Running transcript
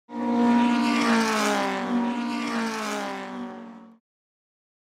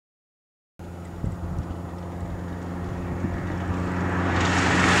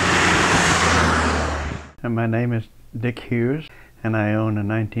And my name is Dick Hughes, and I own a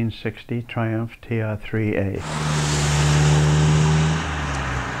 1960 Triumph TR3A.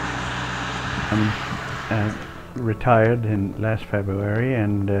 I'm retired in last February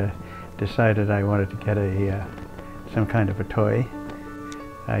and decided I wanted to get some kind of a toy.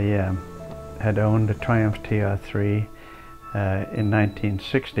 I had owned a Triumph TR3 in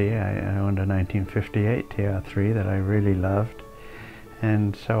 1960. I owned a 1958 TR3 that I really loved.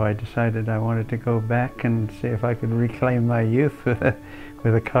 And so I decided I wanted to go back and see if I could reclaim my youth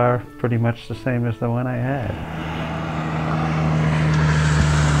with a car pretty much the same as the one I had.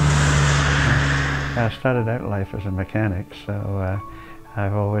 I started out life as a mechanic, so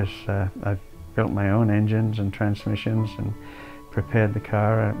I've built my own engines and transmissions and prepared the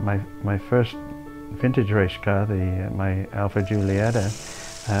car. My first vintage race car, my Alfa Giulietta,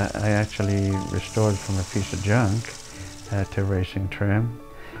 I actually restored from a piece of junk to racing trim.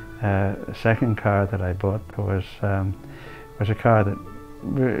 The second car that I bought was a car that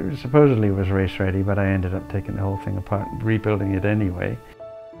supposedly was race ready, but I ended up taking the whole thing apart and rebuilding it anyway.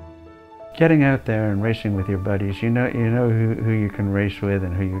 Getting out there and racing with your buddies, you know who you can race with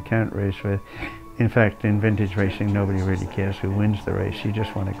and who you can't race with. In fact, in vintage racing, nobody really cares who wins the race. You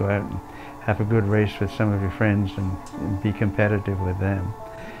just want to go out and have a good race with some of your friends and be competitive with them.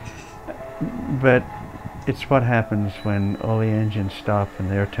 But it's what happens when all the engines stop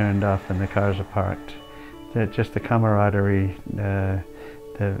and they're turned off and the cars are parked. Just the camaraderie, the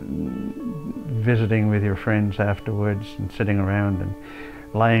visiting with your friends afterwards and sitting around and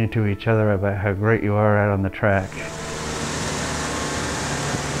lying to each other about how great you are out on the track.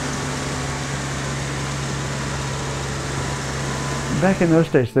 Back in those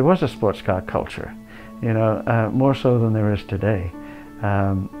days there was a sports car culture, more so than there is today.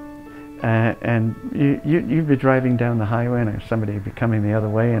 And you'd be driving down the highway and somebody would be coming the other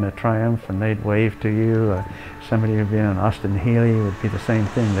way in a Triumph and they'd wave to you, or somebody would be in an Austin Healey would be the same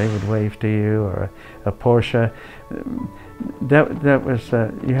thing, they would wave to you, or a Porsche. That was,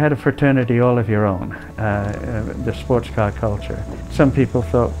 you had a fraternity all of your own, the sports car culture. Some people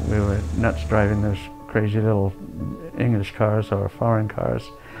thought we were nuts driving those crazy little English cars or foreign cars.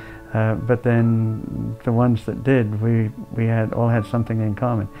 But then the ones that did, we all had something in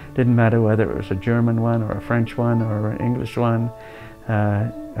common. Didn't matter whether it was a German one or a French one or an English one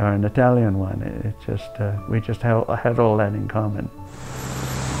or an Italian one. We just had all that in common.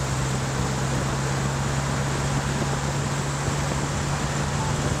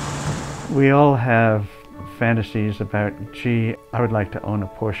 We all have fantasies about, gee, I would like to own a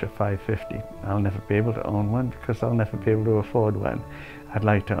Porsche 550. I'll never be able to own one because I'll never be able to afford one. I'd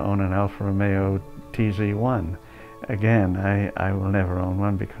like to own an Alfa Romeo TZ1. Again, I will never own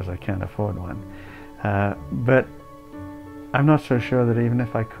one because I can't afford one. But I'm not so sure that even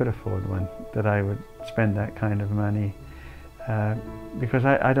if I could afford one, that I would spend that kind of money because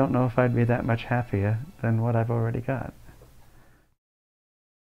I don't know if I'd be that much happier than what I've already got.